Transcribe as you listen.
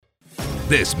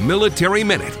This Military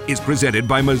Minute is presented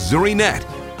by MissouriNet.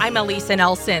 I'm Elisa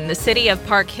Nelson. The city of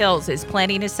Park Hills is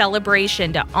planning a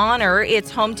celebration to honor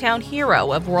its hometown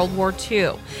hero of World War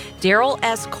II. Darrell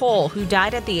S. Cole, who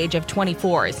died at the age of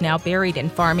 24, is now buried in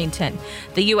Farmington.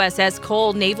 The USS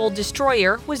Cole naval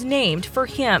destroyer was named for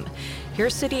him.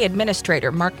 Here's City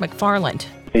Administrator Mark McFarland.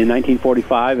 In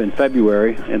 1945, in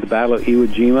February, at the Battle of Iwo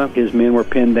Jima, his men were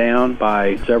pinned down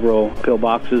by several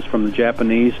pillboxes from the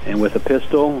Japanese, and with a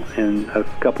pistol and a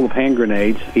couple of hand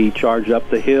grenades, he charged up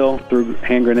the hill, threw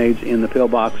hand grenades in the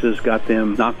pillboxes, got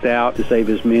them knocked out to save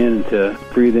his men and to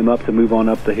free them up to move on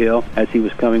up the hill. As he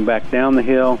was coming back down the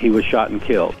hill, he was shot and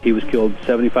killed. He was killed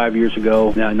 75 years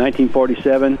ago. Now, in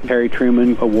 1947, Harry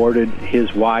Truman awarded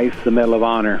his wife the Medal of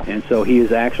Honor, and so he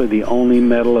is actually the only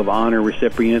Medal of Honor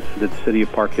recipient that the city of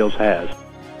Park Hills has.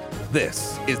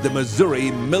 This is the Missouri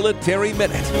Military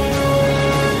Minute.